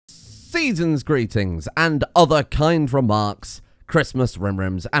season's greetings, and other kind remarks, Christmas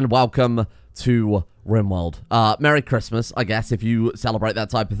Rimrims, and welcome to Rimworld. Merry Christmas, I guess, if you celebrate that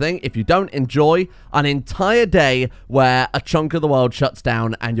type of thing. If you don't, enjoy an entire day where a chunk of the world shuts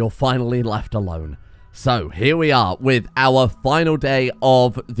down and you're finally left alone. So, here we are with our final day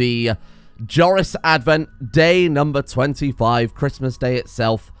of the Joris Advent, day number 25, Christmas Day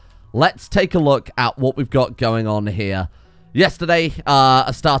itself. Let's take a look at what we've got going on here. Yesterday,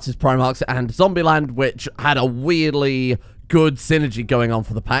 started Primarchs and Zombieland, which had a weirdly good synergy going on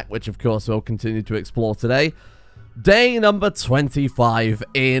for the pack, which of course we'll continue to explore today. Day number 25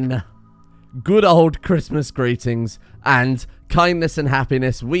 in good old Christmas greetings and kindness and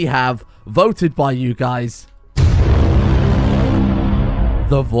happiness. We have, voted by you guys,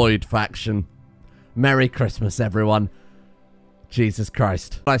 the Void faction. Merry Christmas, everyone. Jesus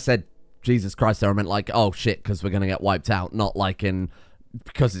Christ. When I said Jesus Christ there, I meant like, oh shit, because we're going to get wiped out, not like in,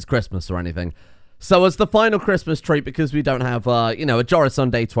 because it's Christmas or anything. So as the final Christmas treat, because we don't have, you know, a Joris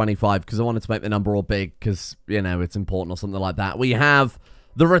on day 25, because I wanted to make the number all big, because, you know, it's important or something like that, we have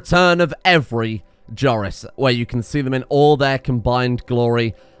the return of every Joris, where you can see them in all their combined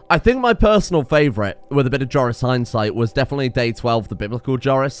glory. I think my personal favorite, with a bit of Joris hindsight, was definitely day 12, the biblical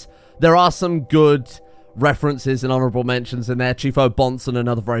Joris. There are some good references and honorable mentions in there. Chiefo Bonson,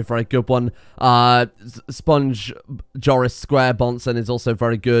 another very, very good one. Sponge Joris Square Bonson is also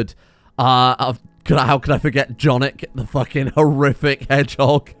very good. How could I forget Jonic, the fucking horrific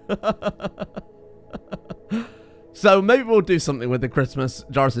hedgehog? So maybe we'll do something with the Christmas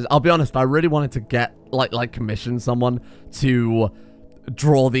Jorises. I'll be honest, I really wanted to get, like commission someone to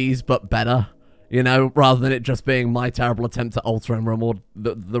draw these, but better. You know, rather than it just being my terrible attempt to alter Rimworld,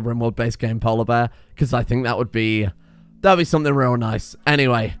 the Rimworld base game Polar Bear, because I think that'd be something real nice.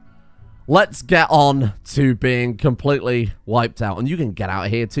 Anyway, let's get on to being completely wiped out, and you can get out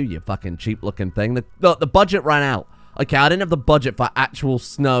of here too, you fucking cheap looking thing. The budget ran out. Okay, I didn't have the budget for actual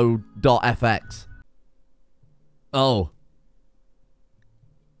snow.fx. Oh.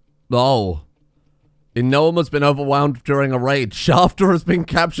 Inoam has been overwhelmed during a raid. Shafter has been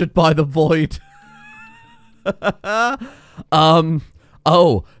captured by the Void.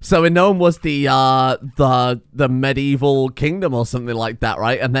 Oh, so Inoam was the medieval kingdom or something like that,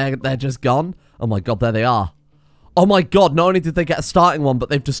 right? And they're just gone. Oh my god, there they are. Oh my god, not only did they get a starting one, but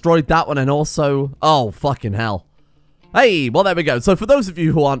they've destroyed that one and also, oh fucking hell. Hey, well there we go. So for those of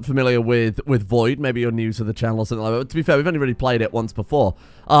you who aren't familiar with Void, maybe you're new to the channel or something like that. To be fair, we've only really played it once before.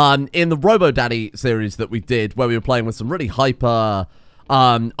 In the Robo Daddy series that we did, where we were playing with some really hyper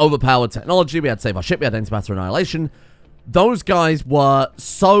overpowered technology. We had Save Our Ship, we had Antimatter Annihilation. Those guys were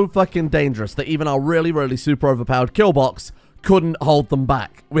so fucking dangerous that even our really, really super overpowered kill box couldn't hold them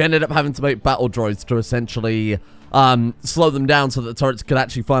back. We ended up having to make battle droids to essentially slow them down so that the turrets could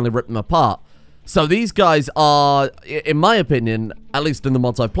actually finally rip them apart. So these guys are, in my opinion, at least in the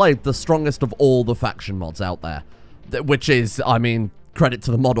mods I've played, the strongest of all the faction mods out there. Which is, I mean, credit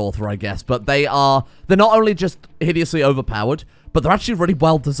to the mod author, I guess. But they're not only just hideously overpowered, but they're actually really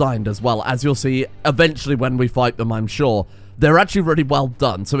well designed as well, as you'll see eventually when we fight them, I'm sure. They're actually really well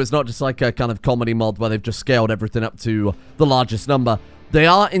done, so it's not just like a kind of comedy mod where they've just scaled everything up to the largest number. They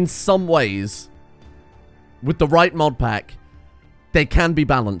are, in some ways, with the right mod pack, they can be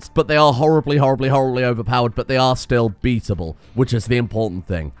balanced, but they are horribly, horribly, horribly overpowered, but they are still beatable, which is the important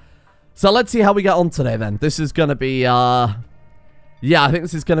thing. So let's see how we get on today, then. This is going to be, yeah, I think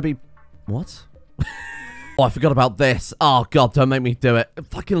this is going to be... What? Oh, I forgot about this. Oh, God, don't make me do it.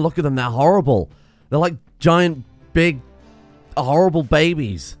 Fucking look at them. They're horrible. They're like giant, big, horrible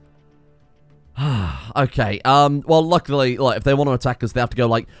babies. Okay, well, luckily, like, if they want to attack us, they have to go,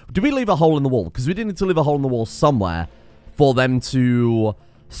 like... Do we leave a hole in the wall? Because we do need to leave a hole in the wall somewhere for them to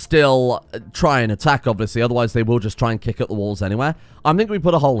still try and attack, obviously. Otherwise, they will just try and kick at the walls anywhere. I think we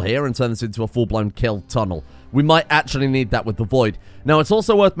put a hole here and turn this into a full-blown kill tunnel. We might actually need that with the Void. Now, it's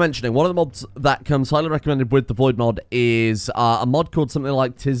also worth mentioning, one of the mods that comes highly recommended with the Void mod is a mod called something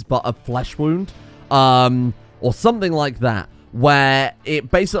like Tis But a Flesh Wound, or something like that, where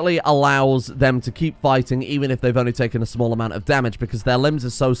it basically allows them to keep fighting even if they've only taken a small amount of damage, because their limbs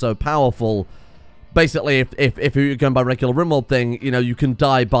are so powerful. Basically, if you're going by regular Rimworld thing, you know, you can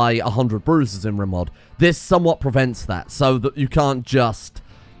die by 100 bruises in Rimworld. This somewhat prevents that, so that you can't just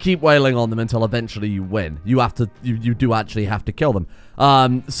keep wailing on them until eventually you win. You have to, you do actually have to kill them.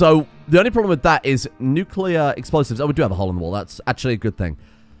 So the only problem with that is nuclear explosives. Oh, we do have a hole in the wall. That's actually a good thing.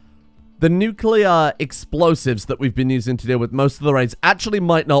 The nuclear explosives that we've been using to deal with most of the raids actually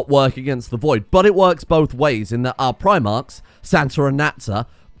might not work against the Void, but it works both ways in that our Primarchs, Santa and Natsa,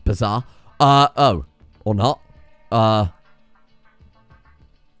 bizarre, oh, or not,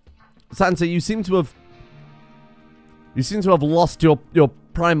 Santa, you seem to have lost your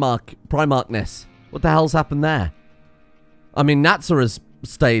Primarkness. What the hell's happened there? I mean, Natsa has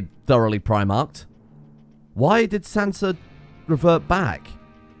stayed thoroughly Primarked. Why did Santa revert back?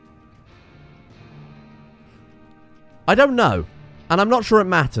 I don't know. And I'm not sure it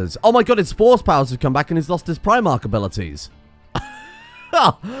matters. Oh my god, his force powers have come back and he's lost his Primarch abilities.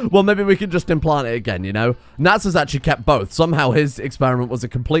 Well, maybe we can just implant it again, you know? Natsa's actually kept both. Somehow his experiment was a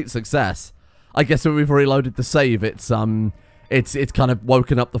complete success. I guess when we've reloaded the save, it's kind of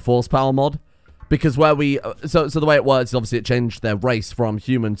woken up the force power mod. Because where we... So the way it works is obviously it changed their race from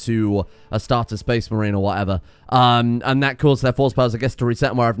human to a starter space marine or whatever. And that caused their force powers, I guess, to reset.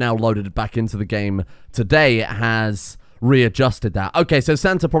 And where I've now loaded it back into the game today, it has readjusted that. Okay, so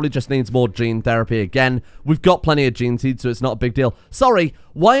Santa probably just needs more gene therapy again. We've got plenty of gene seeds, so it's not a big deal. Sorry,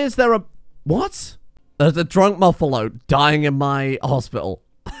 why is there a... What? There's a drunk muffalo dying in my hospital.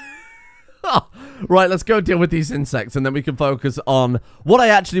 Right, let's go deal with these insects, and then we can focus on what I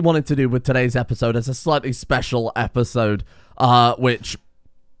actually wanted to do with today's episode as a slightly special episode, which,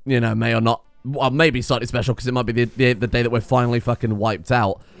 you know, may or not... Well, maybe slightly special, because it might be the day that we're finally fucking wiped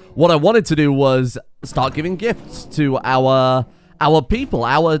out. What I wanted to do was start giving gifts to our people,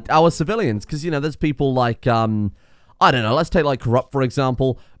 our civilians. Because, you know, there's people like, I don't know, let's take like Corrupt, for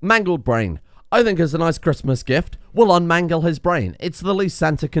example. Mangled brain. I think as a nice Christmas gift, we'll unmangle his brain. It's the least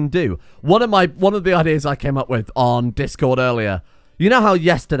Santa can do. One of the ideas I came up with on Discord earlier. You know how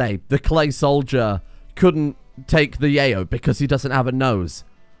yesterday the clay soldier couldn't take the yayo because he doesn't have a nose?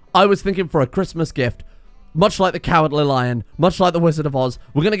 I was thinking for a Christmas gift, much like the Cowardly Lion, much like the Wizard of Oz,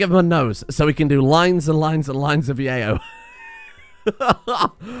 we're going to give him a nose so he can do lines and lines and lines of yayo.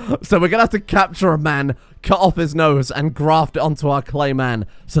 So we're going to have to capture a man, cut off his nose, and graft it onto our clay man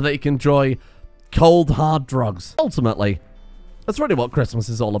so that he can enjoy cold, hard drugs. Ultimately, that's really what Christmas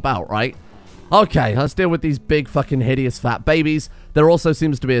is all about, right? Okay, let's deal with these big fucking hideous fat babies. There also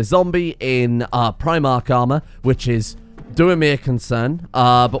seems to be a zombie in Primarch armor, which is doing me a concern,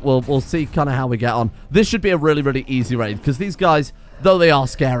 but we'll see kind of how we get on. This should be a really, really easy raid, because these guys, though they are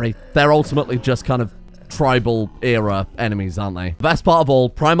scary, they're ultimately just kind of tribal-era enemies, aren't they? The best part of all,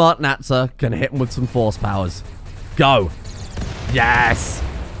 Primarch Natsa can hit them with some force powers. Go! Yes!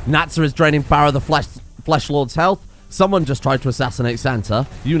 Natsa is draining Barra the Flesh Lord's health. Someone just tried to assassinate Santa.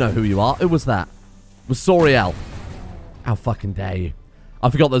 You know who you are. Who was that? It was Soriel. How fucking dare you? I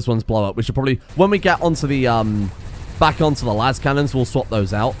forgot those ones blow up. We should probably... When we get onto the, back onto the las cannons, we'll swap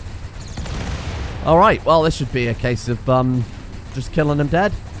those out. Alright, well, this should be a case of, just killing them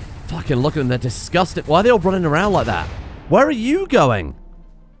dead. Fucking look at them, they're disgusting. Why are they all running around like that? Where are you going?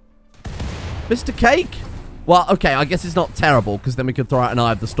 Mr. Cake? Well, okay, I guess it's not terrible, because then we could throw out an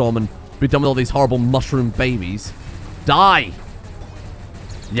Eye of the Storm and be done with all these horrible mushroom babies. Die!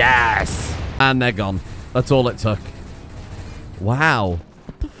 Yes! And they're gone. That's all it took. Wow.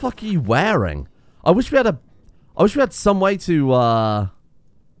 What the fuck are you wearing? I wish we had some way to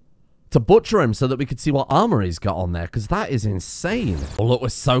butcher him so that we could see what armor he's got on there, because that is insane. Oh, look, we're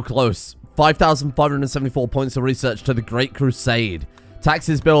so close. 5,574 points of research to the Great Crusade.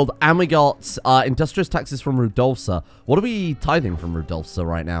 Taxes build, and we got industrious taxes from Rudolfsa. What are we tithing from Rudolfsa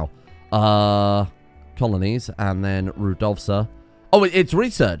right now? Colonies, and then Rudolfsa. Oh, it's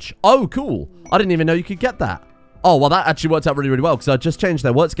research. Oh, cool. I didn't even know you could get that. Oh, well, that actually worked out really, really well, because I just changed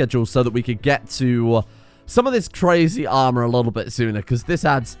their work schedule so that we could get to some of this crazy armor a little bit sooner, because this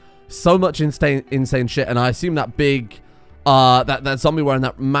adds so much insane shit, and I assume that big, that zombie wearing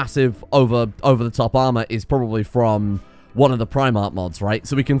that massive over-the-top armor is probably from one of the Primarch mods, right?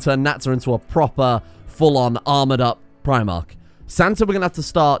 So we can turn Natsa into a proper, full-on, armored-up Primarch. Santa, we're going to have to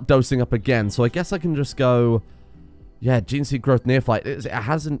start dosing up again, so I guess I can just go... Yeah, gene seed growth neophyte. It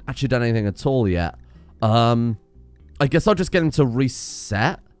hasn't actually done anything at all yet. I guess I'll just get him to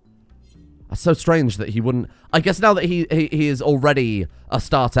reset. That's so strange that he wouldn't... I guess now that he is already a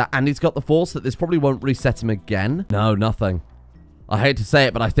starter and he's got the force, that this probably won't reset him again. No, nothing. I hate to say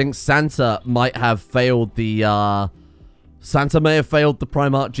it, but I think Santa might have failed the... Santa may have failed the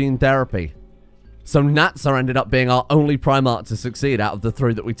Primarch gene therapy. So Natsa ended up being our only Primarch to succeed out of the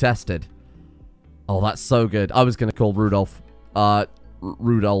 3 that we tested. Oh, that's so good. I was going to call Rudolf...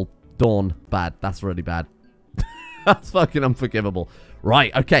 Rudolf Dawn bad. That's really bad. That's fucking unforgivable.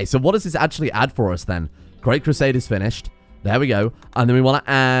 Right, okay, so what does this actually add for us then? Great Crusade is finished. There we go. And then we want to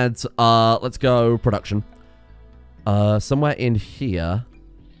add, let's go production. Somewhere in here.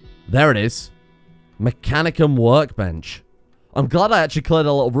 There it is. Mechanicum Workbench. I'm glad I actually cleared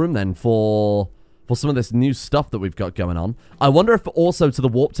a little room then for some of this new stuff that we've got going on. I wonder if also to the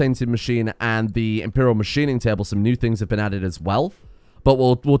Warp Tainted Machine and the Imperial Machining Table some new things have been added as well. But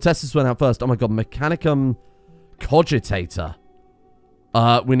we'll test this one out first. Oh my god, Mechanicum Cogitator.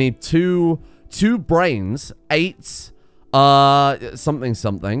 We need two brains, 8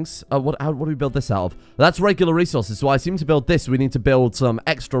 somethings. What do we build this out of? That's regular resources. So I seem to build this. We need to build some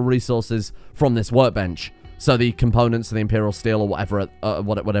extra resources from this workbench. So the components of the Imperial Steel or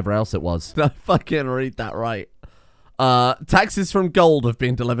whatever else it was. Did I fucking read that right? Taxes from gold have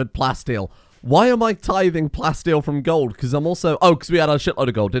been delivered. Plasteel. Why am I tithing plasteel from gold? Because I'm also... Oh, because we had a shitload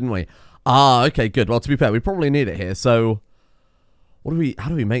of gold, didn't we? Ah, okay, good. Well, to be fair, we probably need it here. So, how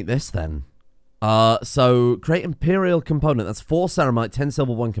do we make this then? So, create Imperial component. That's 4 ceramite, 10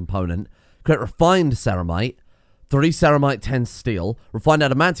 silver, 1 component. Create refined ceramite. 3 ceramite, 10 steel. Refined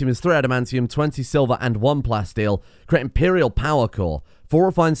adamantium is 3 adamantium, 20 silver, and 1 plasteel. Create Imperial power core. 4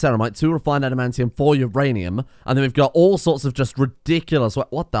 refined ceramite, 2 refined adamantium, 4 uranium. And then we've got all sorts of just ridiculous...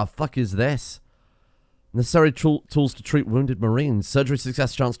 What the fuck is this? Necessary tools to treat wounded marines. Surgery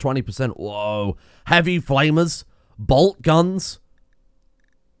success chance 20%. Whoa. Heavy flamers. Bolt guns.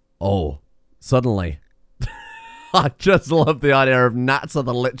 Oh. Suddenly. I just love the idea of Natsa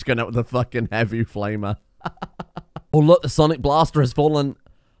the Lich Gun with the fucking heavy flamer. Oh, look. The Sonic Blaster has fallen...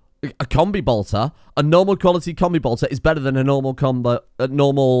 A combi bolter, a normal quality combi bolter is better than a normal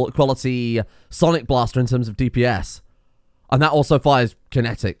quality Sonic Blaster in terms of DPS. And that also fires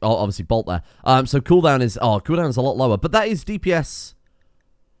kinetic. Oh, obviously bolt there. So cooldown is a lot lower, but that is DPS.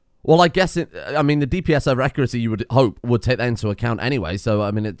 Well, I guess I mean the DPS over accuracy you would hope would take that into account anyway. So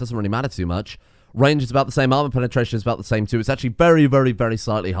I mean it doesn't really matter too much. Range is about the same. Armor penetration is about the same too. It's actually very, very, very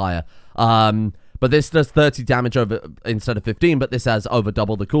slightly higher. But this does 30 damage instead of 15, but this has over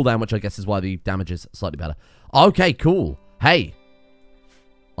double the cooldown, which I guess is why the damage is slightly better. Okay, cool. Hey.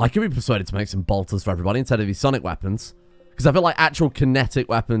 I could be persuaded to make some bolters for everybody instead of these sonic weapons. Because I feel like actual kinetic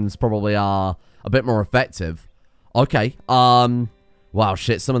weapons probably are a bit more effective. Okay. Wow,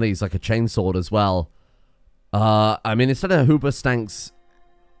 shit. Some of these, like a chainsword as well. I mean, instead of Hoobastank's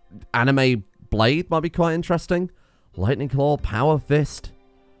anime blade might be quite interesting. Lightning Claw, Power Fist.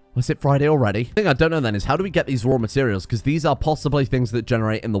 Was it Friday already? The thing I don't know then is how do we get these raw materials? Because these are possibly things that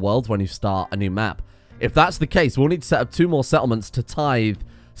generate in the world when you start a new map. If that's the case, we'll need to set up 2 more settlements to tithe,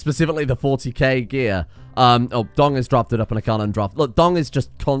 specifically the 40k gear. Oh, Dong is drafted up and I can't undraft. Look, Dong is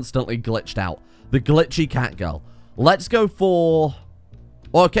just constantly glitched out. The glitchy cat girl. Let's go for...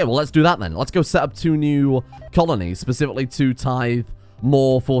 Okay, well, let's do that then. Let's go set up 2 new colonies, specifically to tithe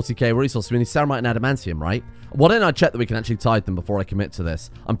more 40k resources. We need ceramite and adamantium, right? Why don't I check that we can actually tithe them before I commit to this?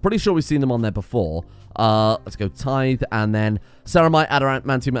 I'm pretty sure we've seen them on there before. Let's go tithe and then ceramite,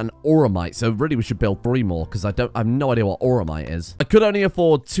 adamantium, and auramite. So really we should build 3 more because I have no idea what auramite is. I could only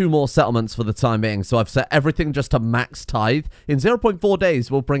afford 2 more settlements for the time being, so I've set everything just to max tithe. In 0.4 days,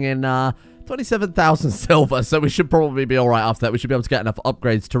 we'll bring in 27,000 silver, so we should probably be alright after that. We should be able to get enough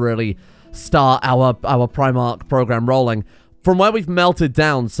upgrades to really start our Primarch program rolling. From where we've melted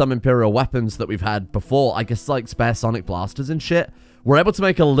down some Imperial weapons that we've had before, I guess like spare Sonic Blasters and shit, we're able to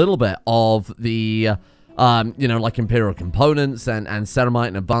make a little bit of the, you know, like Imperial components and ceramite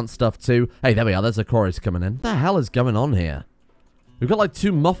and advanced stuff too. Hey, there we are. There's a chorus coming in. What the hell is going on here? We've got like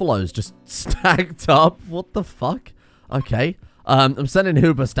 2 Muffalos just stacked up. What the fuck? Okay. I'm sending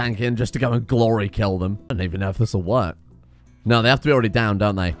Hoobastank in just to go and glory kill them. I don't even know if this will work. No, they have to be already down,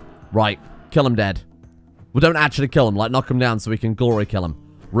 don't they? Right. Kill them dead. We don't actually kill him, like knock him down so we can glory kill him.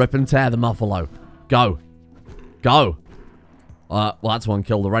 Rip and tear the Muffalo. Go. Go. Well, that's 1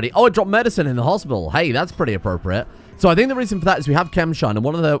 killed already. Oh, it dropped medicine in the hospital. Hey, that's pretty appropriate. So I think the reason for that is we have Chemshine, and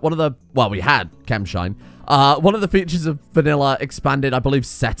one of the well, we had Chemshine. One of the features of vanilla expanded, I believe,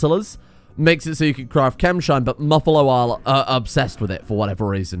 Settlers makes it so you can craft Chemshine, but Muffalo are obsessed with it for whatever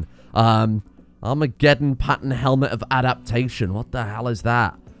reason. Armageddon pattern helmet of adaptation. What the hell is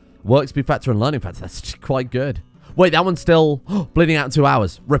that? Work speed factor and learning factor. That's quite good. Wait, that one's still bleeding out in 2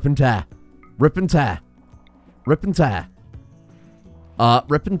 hours. Rip and tear. Rip and tear. Rip and tear.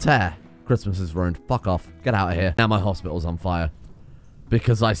 Rip and tear. Christmas is ruined. Fuck off. Get out of here. Now my hospital's on fire.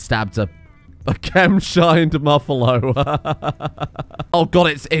 Because I stabbed a chem-shined Muffalo. Oh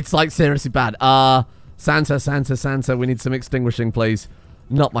god, it's like seriously bad. Santa, we need some extinguishing, please.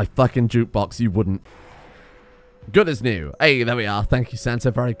 Not my fucking jukebox, you wouldn't. Good as new. Hey, there we are. Thank you, Santa.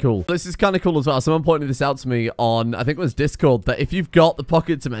 Very cool. This is kind of cool as well. Someone pointed this out to me on, I think it was Discord, that if you've got the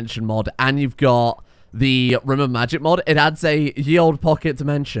Pocket Dimension mod and you've got the Rim of Magic mod, it adds a ye old Pocket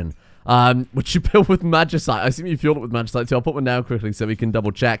Dimension, which you build with Magicite. I assume you fueled it with Magicite too. I'll put one down quickly so we can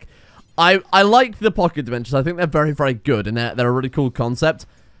double check. I like the Pocket Dimensions. I think they're very, very good, and they're a really cool concept.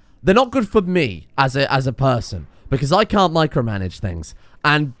 They're not good for me as a person, because I can't micromanage things.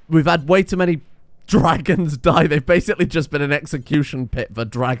 And we've had way too many dragons die. They've basically just been an execution pit for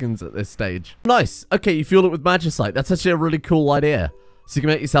dragons at this stage. Nice. Okay, you fuel it with magicite. That's actually a really cool idea. So you can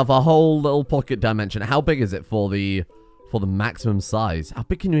make yourself a whole little pocket dimension. How big is it for the maximum size? How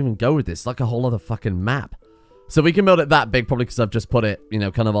big can you even go with this? It's like a whole other fucking map. So we can build it that big, probably because I've just put it, you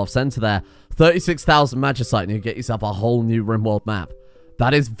know, kind of off-center there. 36,000 magicite, and you get yourself a whole new Rimworld map.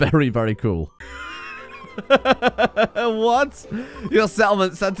 That is very, very cool. What? Your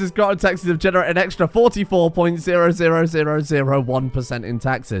settlement centers grant taxes have generated an extra 44.00001% in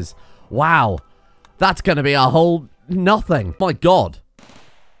taxes. Wow. That's going to be a whole nothing. My God.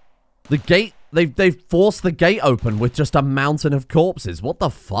 The gate, they've forced the gate open with just a mountain of corpses. What the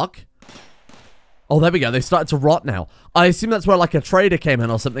fuck? Oh, there we go. They started to rot now. I assume that's where, like, a trader came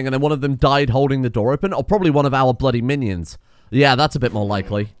in or something, and then one of them died holding the door open. Or probably one of our bloody minions. Yeah, that's a bit more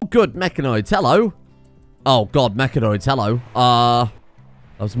likely. Good, mechanoids. Hello. Oh, God, mechanoids. Hello.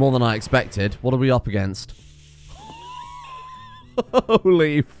 That was more than I expected. What are we up against?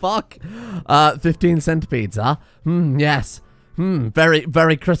 Holy fuck. 15 centipedes, huh? Yes. Very,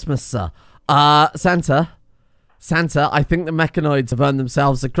 very Christmas, sir. Santa, I think the mechanoids have earned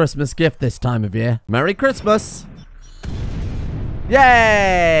themselves a Christmas gift this time of year. Merry Christmas.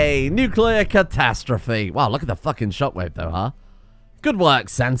 Yay! Nuclear catastrophe. Wow, look at the fucking shockwave, though, huh? Good work,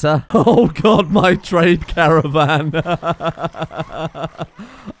 Santa. Oh, God, my trade caravan.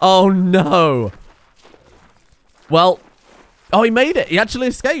 Oh, no. Well, oh, he made it. He actually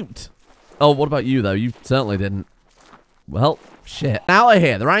escaped. Oh, what about you, though? You certainly didn't. Well, shit. Now I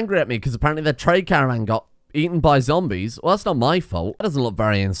hear they're angry at me because apparently their trade caravan got eaten by zombies. Well, that's not my fault. That doesn't look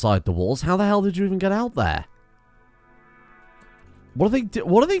very inside the walls. How the hell did you even get out there? What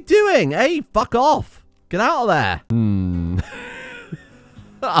are they doing? Hey, fuck off. Get out of there.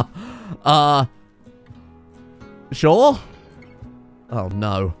 Sure? Oh,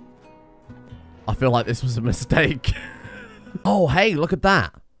 no. I feel like this was a mistake. Oh, hey, look at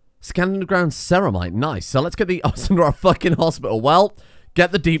that. Scan underground ceramite. Nice. So let's get the us under our fucking hospital. Well,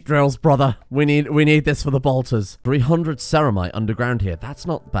 get the deep drills, brother. We need this for the bolters. 300 ceramite underground here. That's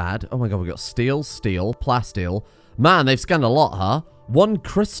not bad. Oh my God, we got steel, plasteel. Man, they've scanned a lot, huh? 1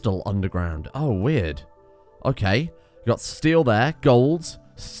 crystal underground. Oh, weird. Okay. We got steel there, gold,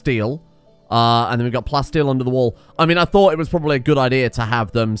 steel, and then we've got plasteel under the wall. I mean, I thought it was probably a good idea to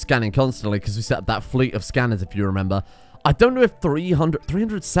have them scanning constantly because we set up that fleet of scanners, if you remember. I don't know if 300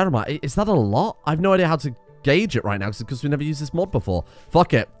 ceramite, is that a lot? I have no idea how to gauge it right now because we never used this mod before.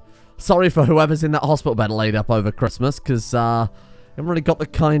 Fuck it. Sorry for whoever's in that hospital bed laid up over Christmas because I haven't really got the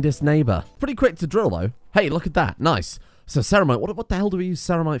kindest neighbor. Pretty quick to drill, though. Hey, look at that. Nice. So ceramite, what the hell do we use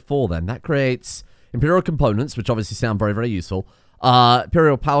ceramite for, then? That creates imperial components, which obviously sound very, very useful.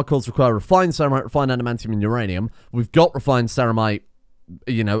 Imperial power cores require refined ceramite, refined adamantium, and uranium. We've got refined ceramite,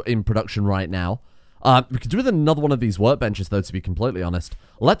 you know, in production right now. We could do with another one of these workbenches, though, to be completely honest.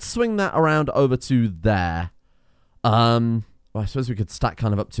 Let's swing that around over to there. Well, I suppose we could stack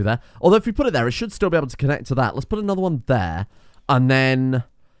kind of up to there. Although if we put it there, it should still be able to connect to that. Let's put another one there. And then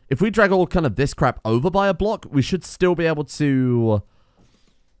if we drag all kind of this crap over by a block, we should still be able to...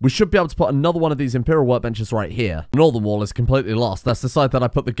 We should be able to put another one of these Imperial workbenches right here. The northern wall is completely lost. That's the side that I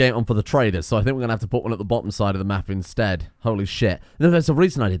put the gate on for the traders, so I think we're going to have to put one at the bottom side of the map instead. Holy shit. And there's a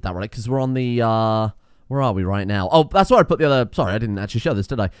reason I did that, right? Because we're on the, where are we right now? Oh, that's where I put the other... Sorry, I didn't actually show this,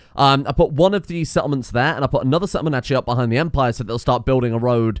 did I? I put one of the settlements there, and I put another settlement actually up behind the Empire, so they'll start building a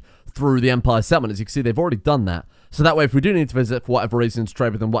road through the Empire settlement. As you can see, they've already done that. So that way, if we do need to visit for whatever reason, to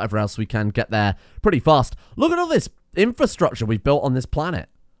trade with them, whatever else, we can get there pretty fast. Look at all this infrastructure we've built on this planet.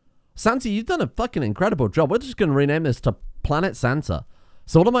 Santa, you've done a fucking incredible job. We're just going to rename this to Planet Santa.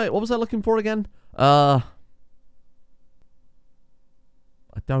 So what was I looking for again? I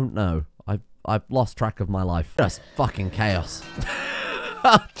don't know. I've lost track of my life. Just fucking chaos.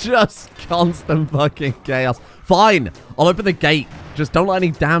 Just constant fucking chaos. Fine. I'll open the gate. Just don't let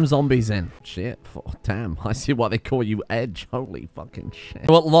any damn zombies in. Shit. Oh, damn. I see why they call you Edge. Holy fucking shit.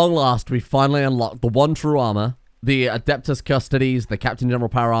 So at long last, we finally unlocked the one true armor. The Adeptus Custodes, the Captain General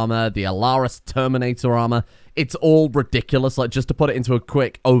Power Armor, the Alaris Terminator Armor. It's all ridiculous. Like, just to put it into a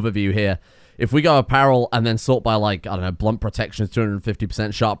quick overview here. If we go apparel and then sort by, like, I don't know, blunt protection,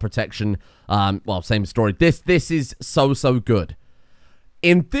 250% sharp protection. Well, same story. This is so good.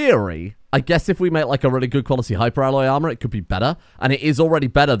 In theory, I guess if we make, like, a really good quality hyperalloy armor, it could be better. And it is already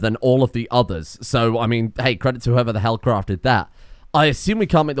better than all of the others. So, I mean, hey, credit to whoever the hell crafted that. I assume we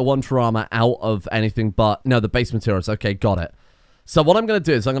can't make the one true armor out of anything but... No, the base materials. Okay, got it. So what I'm going to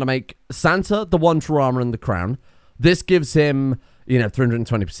do is I'm going to make Santa the one true armor and the crown. This gives him, you know,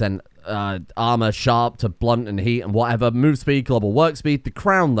 320% armor, sharp to blunt and heat and whatever. Move speed, global work speed. The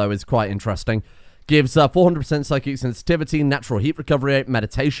crown, though, is quite interesting. Gives 400% psychic sensitivity, natural heat recovery rate,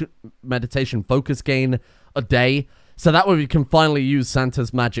 meditation focus gain a day. So that way we can finally use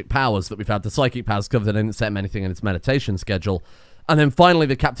Santa's magic powers that we've had. The psychic powers because they didn't set him anything in its meditation schedule. And then finally,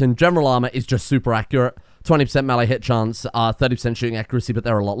 the Captain General armor is just super accurate. 20% melee hit chance, 30% shooting accuracy, but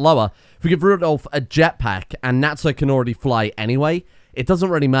they're a lot lower. If we give Rudolf a jetpack, and Natsa can already fly anyway, it doesn't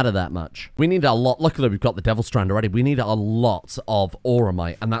really matter that much. We need a lot. Luckily, we've got the Devil Strand already. We need a lot of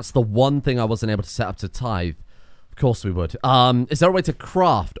Auramite, and that's the one thing I wasn't able to set up to tithe. Of course we would. Is there a way to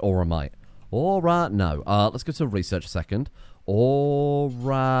craft Auramite? No. Let's go to research a second.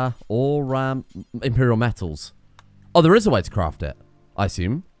 Imperial metals. Oh, there is a way to craft it, I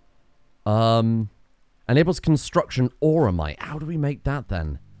assume. Enables construction Auramite. How do we make that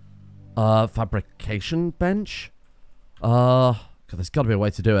then? Fabrication bench? God, there's got to be a way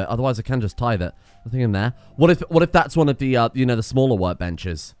to do it. Otherwise, I can just tithe it. Nothing in there. What if that's one of the, you know, the smaller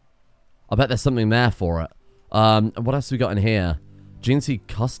workbenches? I bet there's something there for it. What else have we got in here? GNC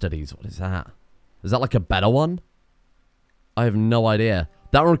Custodies. What is that? Is that like a better one? I have no idea.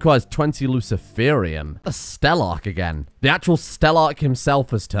 That one requires 20 Luciferium. The Stellarch again. The actual Stellarch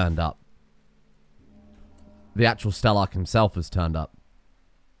himself has turned up.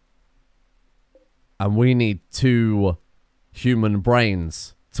 And we need 2 human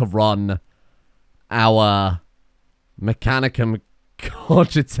brains to run our Mechanicum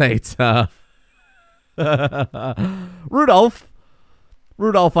Cogitator.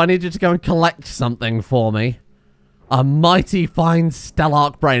 Rudolf, I need you to go and collect something for me. A mighty fine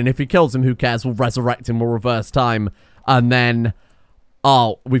Stellarch brain. And if he kills him, who cares? We'll resurrect him. We'll reverse time. And then...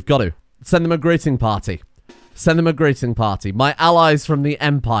 Oh, we've got to. Send them a greeting party. Send them a greeting party. My allies from the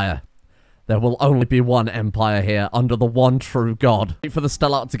Empire. There will only be one Empire here, under the one true God. Wait for the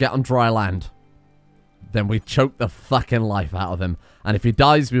Stellarch to get on dry land. Then we choke the fucking life out of him. And if he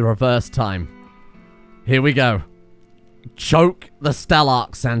dies, we reverse time. Here we go. Choke the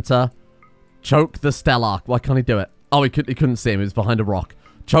Stellarch, Santa. Choke the Stellarch. Why can't he do it? Oh, he couldn't see him. He was behind a rock.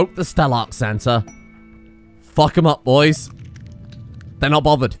 Choke the Stellarch, Santa. Fuck him up, boys. They're not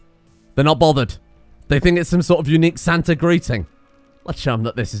bothered. They're not bothered. They think it's some sort of unique Santa greeting. Let's show them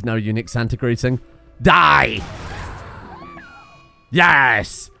that this is no unique Santa greeting. Die!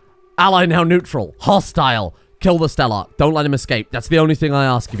 Yes! Ally now neutral. Hostile. Kill the Stellarch. Don't let him escape. That's the only thing I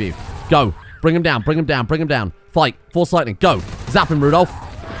ask of you. Go. Bring him down. Bring him down. Bring him down. Fight. Force lightning. Go. Zap him, Rudolf.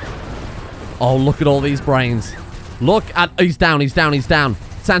 Oh, look at all these brains. Look at... He's down. He's down. He's down.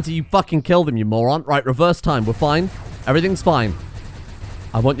 Santa, you fucking killed him, you moron. Right, reverse time. We're fine. Everything's fine.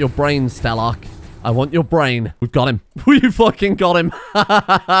 I want your brain, Stellarch. I want your brain. We've got him. We fucking got him.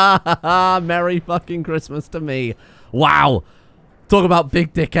 Merry fucking Christmas to me. Wow. Talk about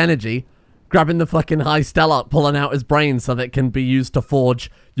big dick energy. Grabbing the fucking high Stellarch, pulling out his brain so that it can be used to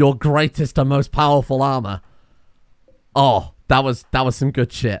forge your greatest and most powerful armor. Oh, that was some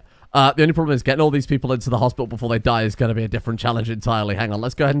good shit. The only problem is getting all these people into the hospital before they die is going to be a different challenge entirely. Hang on,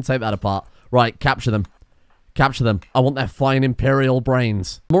 let's go ahead and take that apart. Right, capture them. Capture them. I want their fine Imperial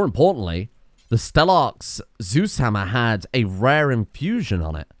brains. More importantly, the Stellarch's Zeus hammer had a rare infusion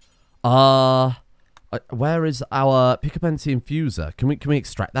on it. Where is our Picapenti infuser? Can we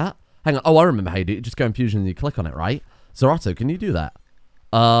extract that? Hang on. Oh, I remember how you do it. Just go infusion and you click on it, right? Zorato, can you do that?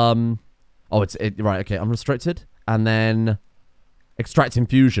 Oh, right, okay. Unrestricted. And then extract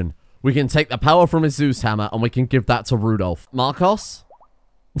infusion. We can take the power from his Zeus hammer and we can give that to Rudolf. Marcos?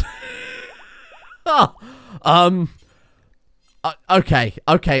 Okay.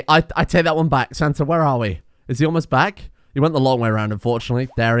 I take that one back. Santa, where are we? Is he almost back? He went the long way around, unfortunately.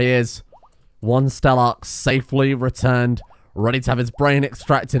 There he is. One Stellarch safely returned, ready to have his brain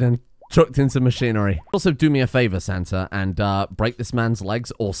extracted and chucked into machinery. Also, do me a favor, Santa, and break this man's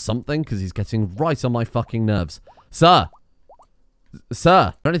legs or something, because he's getting right on my fucking nerves. Sir, is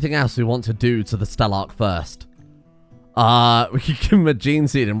there anything else we want to do to the Stellarch first? We could give him a gene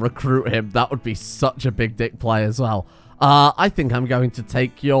seed and recruit him. That would be such a big dick play as well. I think I'm going to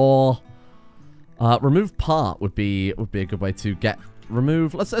take your... remove part would be a good way to get...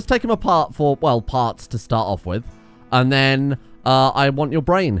 Remove... Let's take him apart for, well, parts to start off with. And then, I want your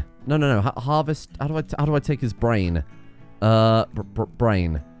brain. No. Harvest... How do I take his brain?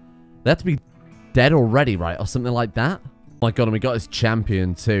 Brain. They have to be dead already, right? Or something like that? Oh my god, and we got his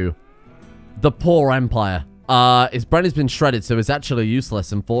champion, too. The poor Empire. His brain has been shredded, so it's actually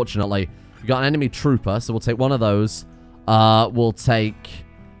useless, unfortunately. We got an enemy trooper, so we'll take one of those. We'll take...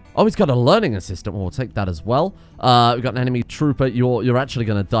 Oh, he's got a learning assistant. Well, we'll take that as well. We've got an enemy trooper. You're actually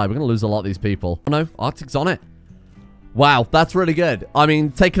going to die. We're going to lose a lot of these people. Oh, no. Arctic's on it. Wow, that's really good. I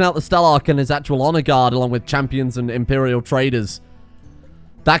mean, taking out the Stellarch and his actual honor guard along with champions and Imperial traders.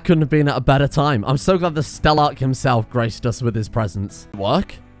 That couldn't have been at a better time. I'm so glad the Stellarch himself graced us with his presence.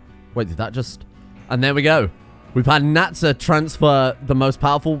 Work? Wait, did that just... And there we go. We've had Natsa transfer the most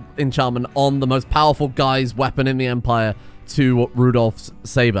powerful enchantment on the most powerful guy's weapon in the Empire to Rudolf's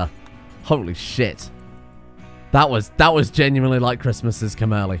saber. Holy shit. That was genuinely like Christmases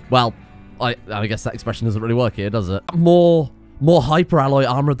come early. Well, I guess that expression doesn't really work here, does it? More hyper alloy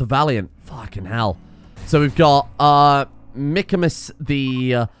armor of the Valiant. Fucking hell. So we've got Mikamis,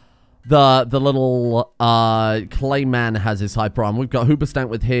 the little clay man has his hyper armor. We've got Hoobastank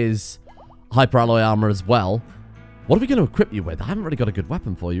with his hyper alloy armor as well. What are we going to equip you with? I haven't really got a good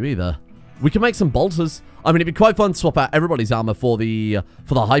weapon for you either. We can make some bolters. I mean, it'd be quite fun to swap out everybody's armor for the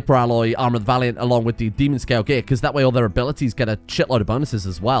hyper alloy armor of the Valiant along with the demon scale gear, because that way all their abilities get a shitload of bonuses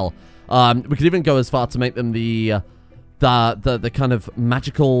as well. We could even go as far to make them the kind of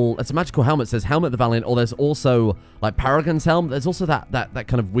magical... It's a magical helmet. It says Helmet of the Valiant, or there's also, like, Paragon's helmet. There's also that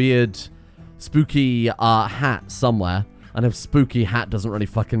kind of weird, spooky hat somewhere. And if spooky hat doesn't really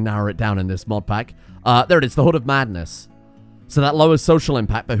fucking narrow it down in this mod pack. There it is, the Hood of Madness. So that lowers social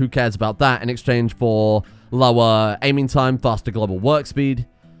impact, but who cares about that in exchange for lower aiming time, faster global work speed,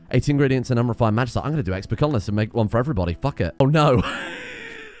 80 ingredients, and unrefined magic. So I'm going to do expert colonist and make one for everybody. Fuck it. Oh, no.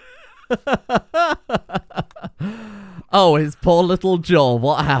 Oh, his poor little jaw.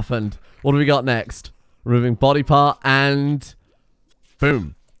 What happened? What do we got next? Removing body part and...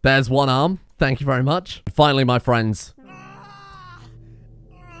 Boom. There's one arm. Thank you very much. Finally, my friends.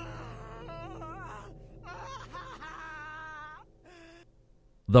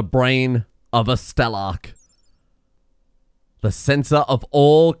 The brain of a Stellarch. The center of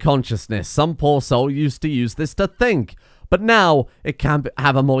all consciousness. Some poor soul used to use this to think. But now, it can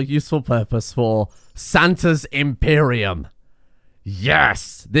have a more useful purpose for Santa's Imperium.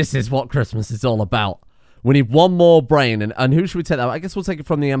 Yes! This is what Christmas is all about. We need one more brain. And who should we take that? I guess we'll take it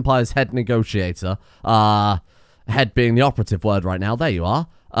from the Empire's head negotiator. Head being the operative word right now. There you are.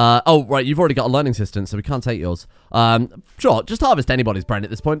 Oh, right, you've already got a learning assistant, so we can't take yours. Sure, just harvest anybody's brain at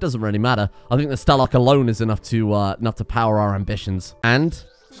this point. Doesn't really matter. I think the Stellarch alone is enough to power our ambitions. And...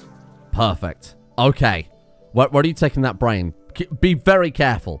 Perfect. Okay. Where are you taking that brain? Be very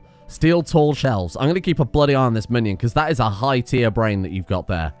careful. Steel tall shelves. I'm going to keep a bloody eye on this minion, because that is a high-tier brain that you've got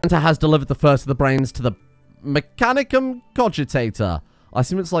there. Santa has delivered the first of the brains to the Mechanicum Cogitator. I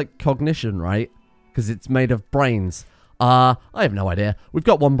assume it's like cognition, right? Because it's made of brains. I have no idea. We've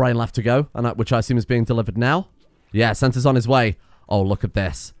got one brain left to go, and which I assume is being delivered now. Yeah, Santa's on his way. Oh, look at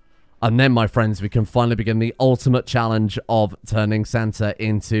this. And then, my friends, we can finally begin the ultimate challenge of turning Santa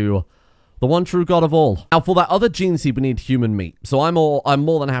into the one true god of all. Now, for that other gene seed, we need human meat. So I'm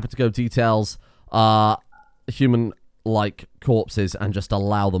more than happy to go details human-like corpses and just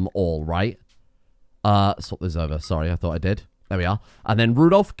allow them all, right? Swap this over. Sorry, I thought I did. There we are. And then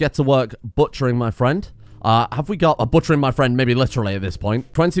Rudolf, get to work butchering my friend. Have we got a butchering my friend, maybe literally at this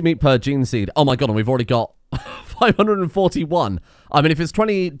point? 20 meat per gene seed. Oh my god, and we've already got 541. I mean, if it's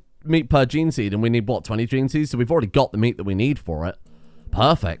 20 meat per gene seed and we need, what, 20 gene seeds? So we've already got the meat that we need for it.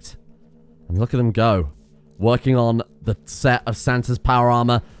 Perfect. And look at them go. Working on the set of Santa's power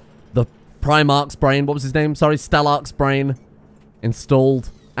armor. The Primarch's brain, what was his name? Sorry, Stellarch's brain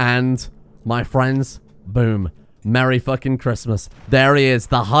installed. And, my friends, boom. Merry fucking Christmas. There he is,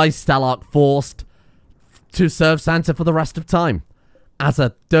 the High Stellarch forced to serve Santa for the rest of time. As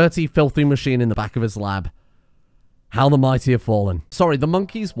a dirty, filthy machine in the back of his lab. How the mighty have fallen. Sorry, the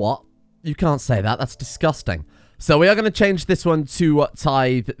monkeys what? You can't say that, that's disgusting. So we are going to change this one to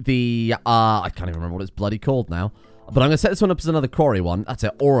tithe the, I can't even remember what it's bloody called now. But I'm going to set this one up as another quarry one. That's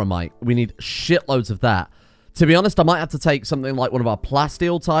it, Auramite. We need shitloads of that. To be honest, I might have to take something like one of our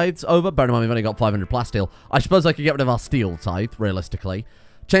plasteel tithes over. Bear in mind, we've only got 500 plasteel. I suppose I could get rid of our steel tithe, realistically.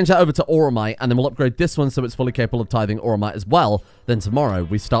 Change that over to Auramite, and then we'll upgrade this one so it's fully capable of tithing Auramite as well. Then tomorrow,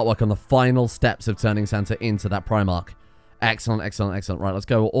 we start work on the final steps of turning Santa into that Primarch. Excellent, excellent, excellent. Right, let's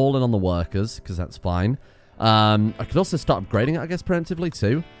go all in on the workers, because that's fine. I could also start upgrading it, I guess, preemptively,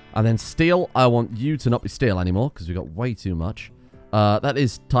 too. And then steel, I want you to not be steel anymore, because we've got way too much. That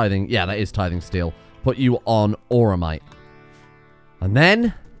is tithing. Yeah, that is tithing steel. Put you on Auramite. And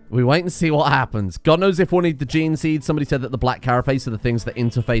then we wait and see what happens. God knows if we'll need the gene seed. Somebody said that the black carapace are the things that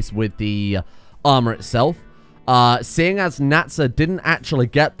interface with the armor itself. Seeing as Natsa didn't actually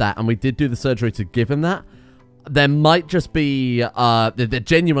get that, and we did do the surgery to give him that, there might just be, there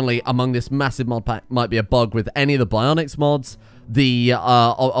genuinely, among this massive mod pack, might be a bug with any of the Bionics mods. The,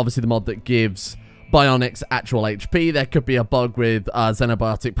 obviously the mod that gives Bionics actual HP. There could be a bug with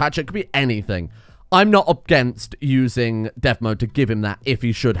Xenobiotic Patch. It could be anything. I'm not against using Dev Mode to give him that if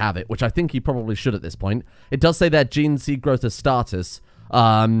he should have it, which I think he probably should at this point. It does say their gene seed growth as status.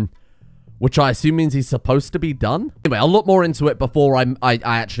 which I assume means he's supposed to be done. Anyway, I'll look more into it before I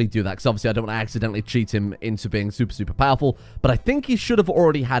actually do that, because obviously I don't want to accidentally cheat him into being super, super powerful, but I think he should have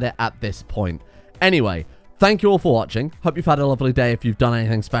already had it at this point. Anyway, thank you all for watching. Hope you've had a lovely day if you've done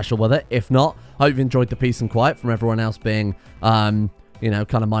anything special with it. If not, hope you've enjoyed the peace and quiet from everyone else being, you know,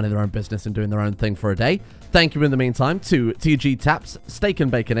 kind of minding their own business and doing their own thing for a day. Thank you in the meantime to TG Taps, Steak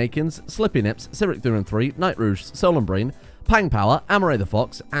and Bacon Akins, Slippy Nips, Cyric 3 Night Rouge, Solan Breen, Pang Power, Amaray the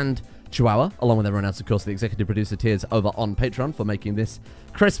Fox, and Chihuahua, along with everyone else, of course, the executive producer tiers over on Patreon for making this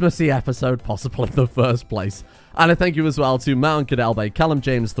Christmassy episode possible in the first place. And a thank you as well to Mountain Cadalbe, Callum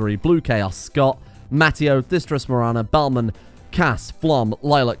James 3, Blue Chaos, Scott, Matteo, Distras Morana, Bellman, Cass, Flom,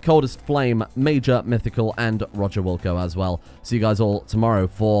 Lilac, Coldest Flame, Major, Mythical, and Roger Wilco as well. See you guys all tomorrow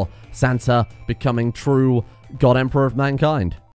for Santa becoming true God Emperor of Mankind.